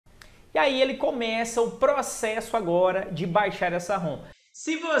E aí ele começa o processo agora de baixar essa ROM.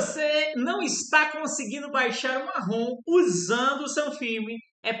 Se você não está conseguindo baixar uma ROM usando o SamFirm,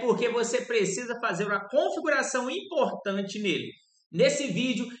 é porque você precisa fazer uma configuração importante nele. Nesse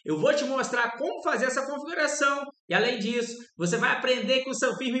vídeo eu vou te mostrar como fazer essa configuração e, além disso, você vai aprender que o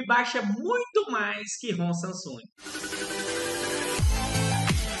SamFirm baixa muito mais que ROM Samsung.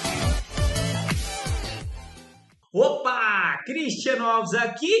 Opa! Cristian Novos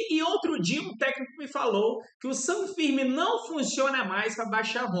aqui, e outro dia um técnico me falou que o SamFirm não funciona mais para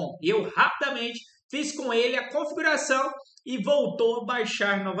baixar ROM. E eu rapidamente fiz com ele a configuração e voltou a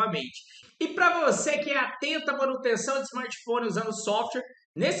baixar novamente. E para você que é atento à manutenção de smartphone usando software,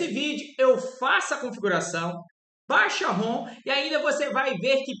 nesse vídeo eu faço a configuração, baixa a ROM e ainda você vai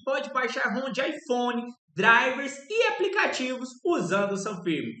ver que pode baixar ROM de iPhone, drivers e aplicativos usando o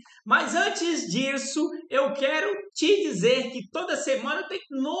SamFirm. Mas antes disso, eu quero te dizer que toda semana tem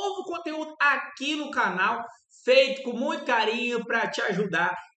novo conteúdo aqui no canal, feito com muito carinho para te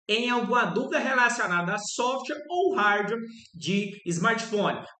ajudar em alguma dúvida relacionada a software ou hardware de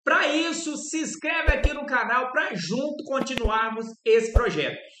smartphone. Para isso, se inscreve aqui no canal para junto continuarmos esse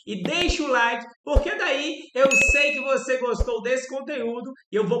projeto. E deixa o like, porque daí eu sei que você gostou desse conteúdo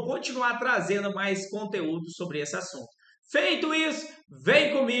e eu vou continuar trazendo mais conteúdo sobre esse assunto. Feito isso,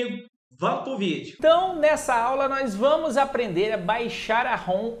 vem comigo, vamos para o vídeo. Então, nessa aula nós vamos aprender a baixar a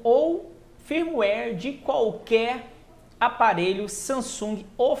ROM ou firmware de qualquer aparelho Samsung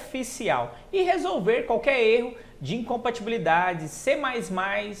oficial e resolver qualquer erro de incompatibilidade C++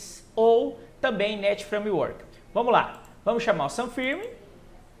 ou também Net Framework. Vamos lá, vamos chamar o SamFirm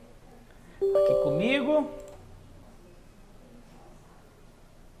aqui comigo.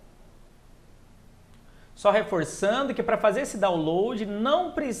 Só reforçando que para fazer esse download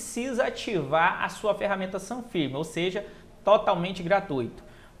não precisa ativar a sua ferramenta SamFirm, ou seja, totalmente gratuito.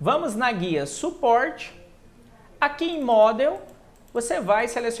 Vamos na guia Suporte. Aqui em Model, você vai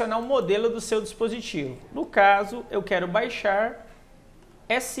selecionar o modelo do seu dispositivo. No caso, eu quero baixar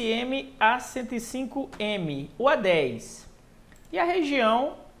SM-A105M, o A10. E a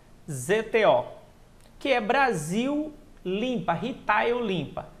região ZTO, que é Brasil limpa, Retail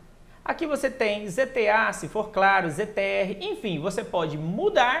limpa. Aqui você tem ZTA, se for claro, ZTR, enfim, você pode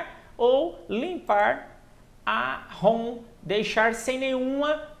mudar ou limpar a ROM, deixar sem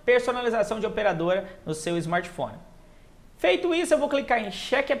nenhuma personalização de operadora no seu smartphone. Feito isso, eu vou clicar em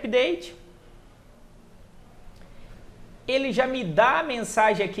Check Update. Ele já me dá a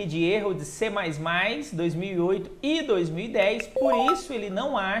mensagem aqui de erro de C++ 2008 e 2010, por isso ele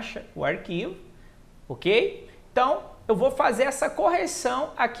não acha o arquivo, ok? Então, eu vou fazer essa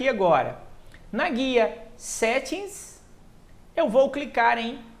correção aqui agora. Na guia Settings, eu vou clicar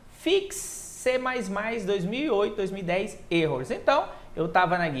em Fix C++ 2008, 2010 Errors. Então, eu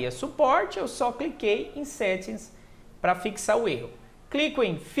estava na guia Suporte, eu só cliquei em Settings para fixar o erro. Clico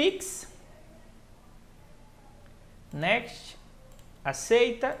em Fix, Next,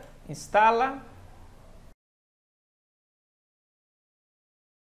 aceita, instala.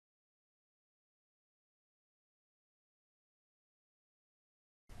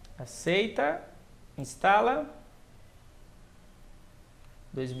 Aceita, instala.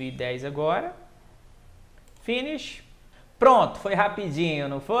 2010 agora. Finish. Pronto, foi rapidinho,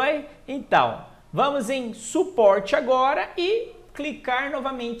 não foi? Então, vamos em Suporte agora e clicar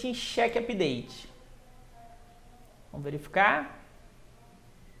novamente em Check Update. Vamos verificar.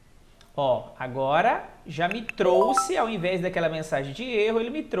 Ó, agora já me trouxe, ao invés daquela mensagem de erro, ele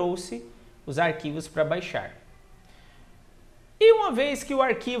me trouxe os arquivos para baixar. E uma vez que o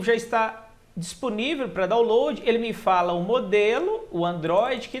arquivo já está disponível para download, ele me fala o modelo, o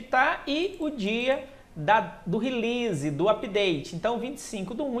Android que está e o dia do release, do update. Então,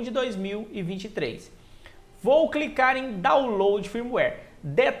 25/1/2023. Vou clicar em Download Firmware.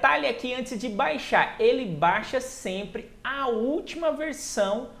 Detalhe aqui antes de baixar, ele baixa sempre a última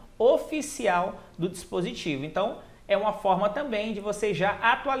versão oficial do dispositivo. Então, é uma forma também de você já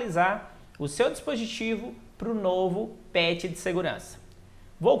atualizar o seu dispositivo para o novo patch de segurança.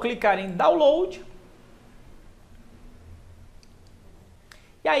 Vou clicar em Download.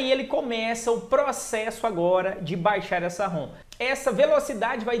 E aí ele começa o processo agora de baixar essa ROM. Essa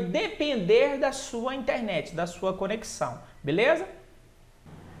velocidade vai depender da sua internet, da sua conexão, beleza?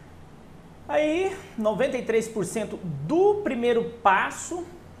 Aí, 93% do primeiro passo,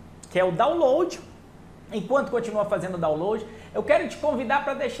 que é o download. Enquanto continua fazendo o download, eu quero te convidar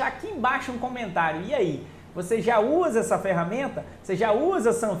para deixar aqui embaixo um comentário. E aí, você já usa essa ferramenta? Você já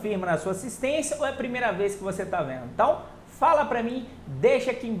usa SamFirm na sua assistência ou é a primeira vez que você está vendo? Então, fala para mim,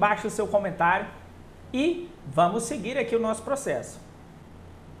 deixa aqui embaixo o seu comentário e vamos seguir aqui o nosso processo.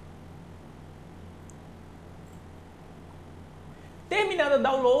 Terminando o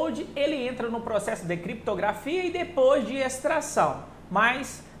download, ele entra no processo de criptografia e depois de extração,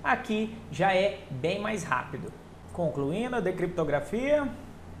 mas aqui já é bem mais rápido. Concluindo a decriptografia,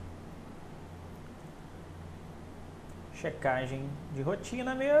 checagem de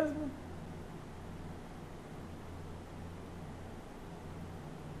rotina mesmo.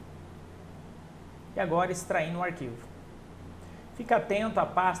 E agora extraindo o arquivo. Fica atento à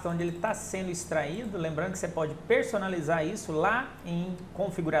pasta onde ele está sendo extraído, lembrando que você pode personalizar isso lá em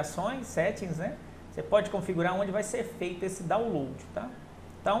configurações, settings, né? Você pode configurar onde vai ser feito esse download, tá?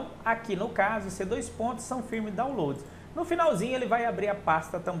 Então, aqui no caso, esse dois pontos são firme downloads. No finalzinho ele vai abrir a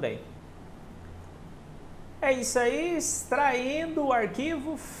pasta também. É isso aí, extraindo o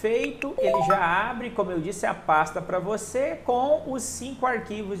arquivo feito, ele já abre, como eu disse, a pasta para você com os 5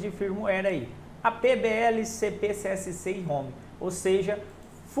 arquivos de firmware aí. APBL, CP, CSC e ROM, ou seja,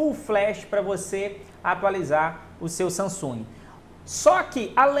 full flash para você atualizar o seu Samsung. Só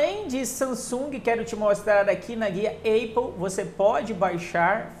que, além de Samsung, quero te mostrar aqui na guia Apple, você pode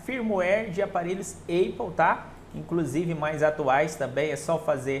baixar firmware de aparelhos Apple, tá? Inclusive mais atuais também, é só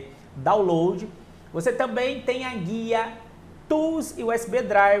fazer download. Você também tem a guia Tools e USB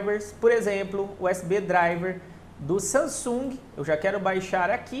Drivers, por exemplo, USB Driver do Samsung, eu já quero baixar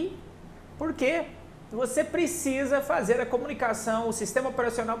aqui, porque você precisa fazer a comunicação, o sistema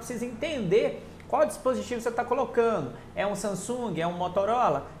operacional precisa entender qual dispositivo você está colocando. É um Samsung, é um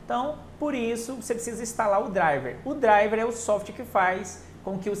Motorola? Então, por isso, você precisa instalar o driver. O driver é o software que faz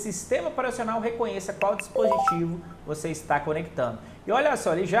com que o sistema operacional reconheça qual dispositivo você está conectando. E olha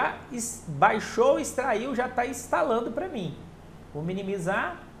só, ele já baixou, extraiu, já está instalando para mim. Vou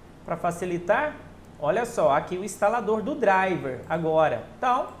minimizar para facilitar. Olha só, aqui o instalador do driver agora.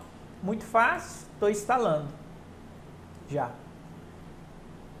 Então, muito fácil, estou instalando já.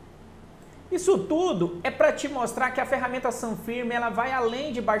 Isso tudo é para te mostrar que a ferramenta SamFirm ela vai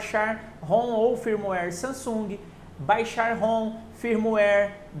além de baixar ROM ou firmware Samsung, baixar ROM,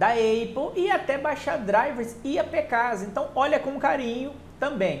 firmware da Apple e até baixar drivers e APKs. Então olha com carinho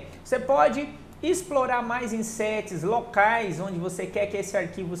também. Você pode explorar mais em sets locais onde você quer que esse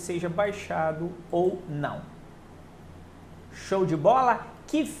arquivo seja baixado ou não. Show de bola?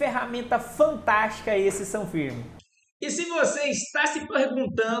 Que ferramenta fantástica esse SamFirm! E se você está se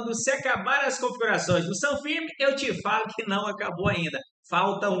perguntando se acabaram as configurações do SamFirm, eu te falo que não acabou ainda.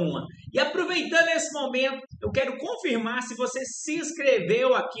 Falta uma. E aproveitando esse momento, eu quero confirmar se você se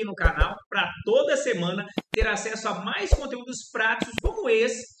inscreveu aqui no canal para toda semana ter acesso a mais conteúdos práticos como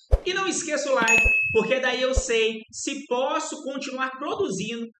esse. E não esqueça o like, porque daí eu sei se posso continuar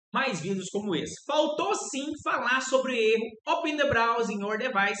produzindo mais vídeos como esse. Faltou sim falar sobre o erro Open the Browser in your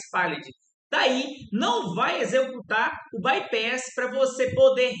device failed. Daí não vai executar o bypass para você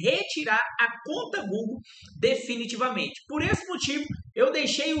poder retirar a conta Google definitivamente. Por esse motivo, eu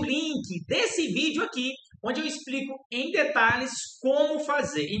deixei o link desse vídeo aqui, onde eu explico em detalhes como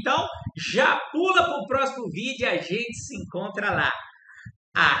fazer. Então, já pula para o próximo vídeo e a gente se encontra lá.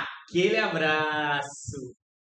 Aquele abraço!